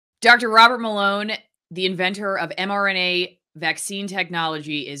Dr. Robert Malone, the inventor of mRNA vaccine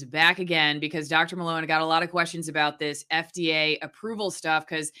technology, is back again because Dr. Malone got a lot of questions about this FDA approval stuff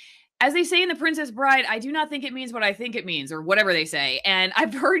because as they say in The Princess Bride, I do not think it means what I think it means, or whatever they say. And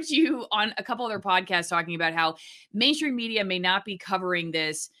I've heard you on a couple other podcasts talking about how mainstream media may not be covering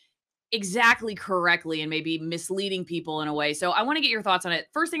this exactly correctly and maybe misleading people in a way. So I want to get your thoughts on it.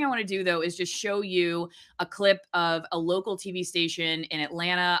 First thing I want to do though is just show you a clip of a local TV station in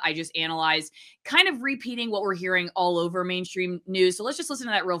Atlanta. I just analyzed, kind of repeating what we're hearing all over mainstream news. So let's just listen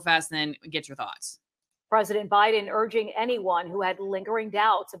to that real fast and then get your thoughts. President Biden urging anyone who had lingering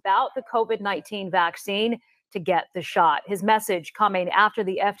doubts about the COVID-19 vaccine to get the shot. His message coming after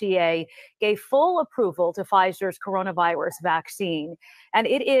the FDA gave full approval to Pfizer's coronavirus vaccine. And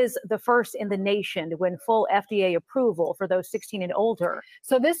it is the first in the nation to win full FDA approval for those 16 and older.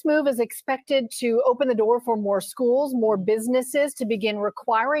 So this move is expected to open the door for more schools, more businesses to begin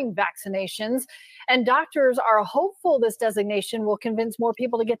requiring vaccinations. And doctors are hopeful this designation will convince more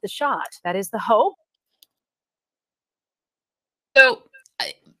people to get the shot. That is the hope. So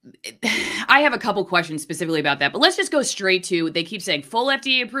I have a couple questions specifically about that, but let's just go straight to, they keep saying full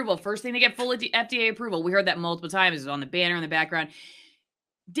FDA approval. First thing to get full FDA approval. We heard that multiple times. It's on the banner in the background.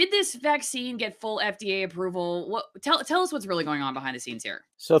 Did this vaccine get full FDA approval? Tell us what's really going on behind the scenes here.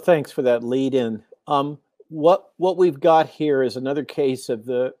 So thanks for that lead in. What we've got here is another case of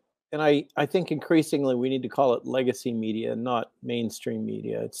and I think increasingly we need to call it legacy media, not mainstream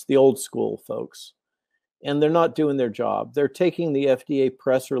media. It's the old school folks. And they're not doing their job. They're taking the FDA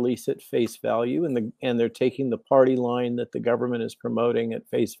press release at face value, and they're taking the party line that the government is promoting at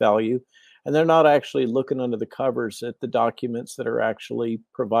face value, and they're not actually looking under the covers at the documents that are actually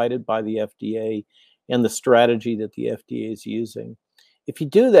provided by the FDA and the strategy that the FDA is using. If you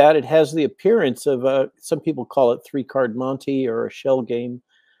do that, it has the appearance of some people call it three-card Monte or a shell game.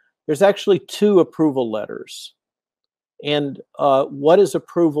 There's actually two approval letters. And what does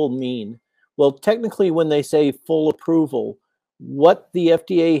approval mean? Well, technically, when they say full approval, what the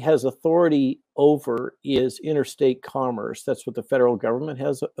FDA has authority over is interstate commerce. That's what the federal government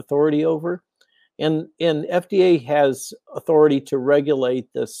has authority over. And FDA has authority to regulate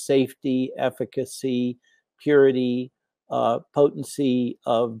the safety, efficacy, purity, potency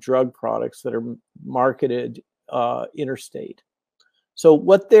of drug products that are marketed interstate. So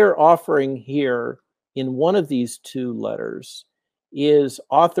what they're offering here in one of these two letters is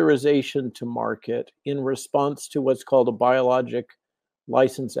authorization to market in response to what's called a biologic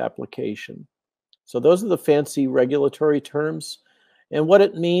license application. So those are the fancy regulatory terms. And what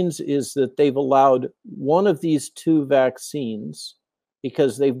it means is that they've allowed one of these two vaccines,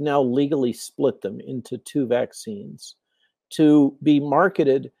 because they've now legally split them into two vaccines, to be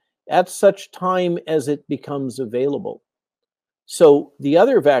marketed at such time as it becomes available. So the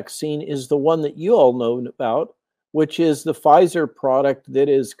other vaccine is the one that you all know about, which is the Pfizer product that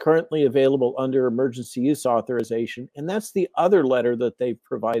is currently available under emergency use authorization. And that's the other letter that they've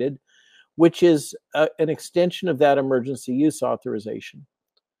provided, which is an extension of that emergency use authorization.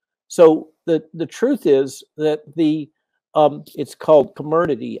 So the truth is that it's called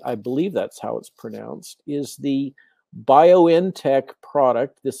Comirnaty, I believe that's how it's pronounced, is the BioNTech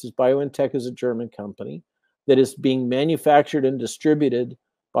product. This is BioNTech is a German company that is being manufactured and distributed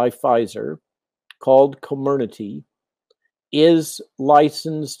by Pfizer, called Comirnaty, is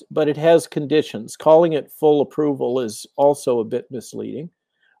licensed, but it has conditions. Calling it full approval is also a bit misleading.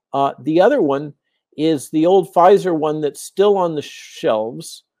 The other one is the old Pfizer one that's still on the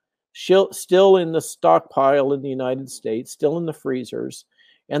shelves, still in the stockpile in the United States, still in the freezers,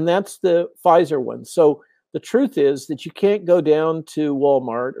 and that's the Pfizer one. So the truth is that you can't go down to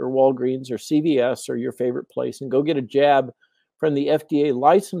Walmart or Walgreens or CVS or your favorite place and go get a jab from the FDA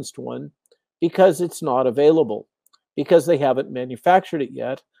licensed one, because it's not available, because they haven't manufactured it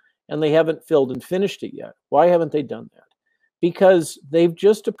yet, and they haven't filled and finished it yet. Why haven't they done that? Because they've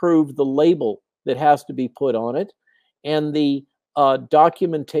just approved the label that has to be put on it, and the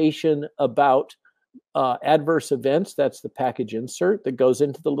documentation about adverse events. That's the package insert that goes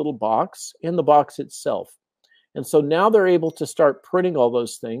into the little box, and the box itself. And so now they're able to start printing all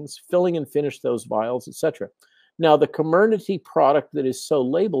those things, filling and finish those vials, etc. Now, the Comirnaty product that is so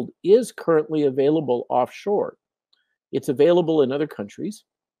labeled is currently available offshore. It's available in other countries,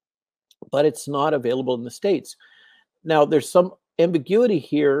 but it's not available in the States. Now, there's some ambiguity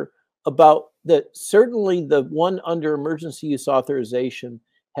here about that. Certainly, the one under emergency use authorization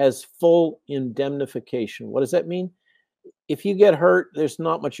has full indemnification. What does that mean? If you get hurt, there's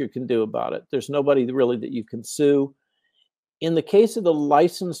not much you can do about it. There's nobody really that you can sue. In the case of the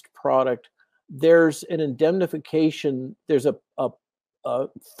licensed product, there's an indemnification, there's a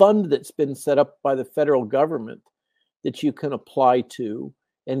fund that's been set up by the federal government that you can apply to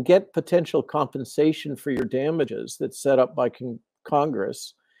and get potential compensation for your damages that's set up by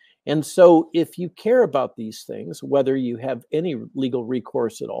Congress. And so if you care about these things, whether you have any legal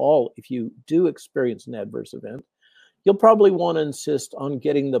recourse at all, if you do experience an adverse event, you'll probably want to insist on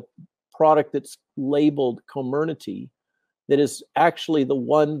getting the product that's labeled Comirnaty, that is actually the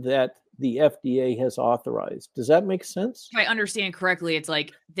one that the FDA has authorized. Does that make sense? If I understand correctly, it's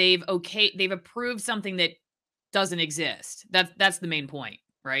like they've approved something that doesn't exist. That's the main point,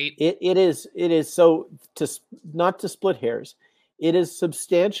 right? It is so, not to split hairs, it is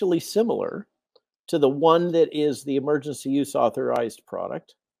substantially similar to the one that is the emergency use authorized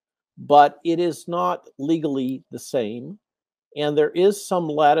product, but it is not legally the same. And there is some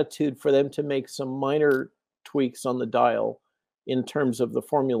latitude for them to make some minor tweaks on the dial in terms of the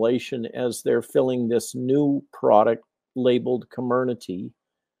formulation as they're filling this new product labeled Comirnaty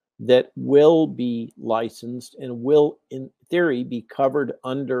that will be licensed and will, in theory, be covered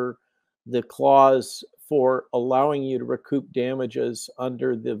under the clause for allowing you to recoup damages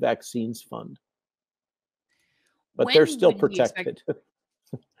under the vaccines fund. But they're still protected.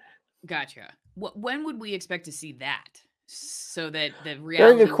 Gotcha. When would we expect to see that? So that the Very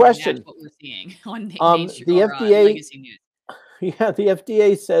reality good question. Match what we're seeing on The FDA, Legacy News. Yeah, the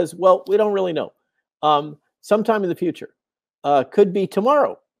FDA says, well, we don't really know. Sometime in the future. Could be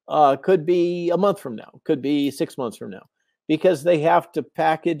tomorrow. Could be a month from now. Could be 6 months from now. Because they have to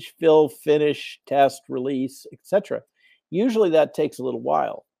package, fill, finish, test, release, etc. Usually that takes a little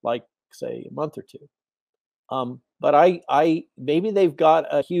while, like say a month or two. But I maybe they've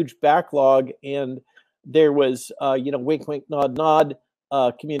got a huge backlog, and there was wink, wink, nod, nod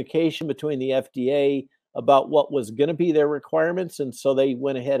communication between the FDA about what was going to be their requirements, and so they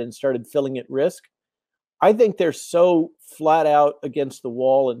went ahead and started filling at risk. I think they're so flat out against the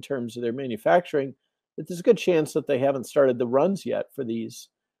wall in terms of their manufacturing that there's a good chance that they haven't started the runs yet for these,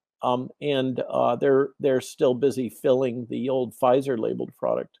 and they're still busy filling the old Pfizer labeled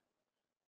product.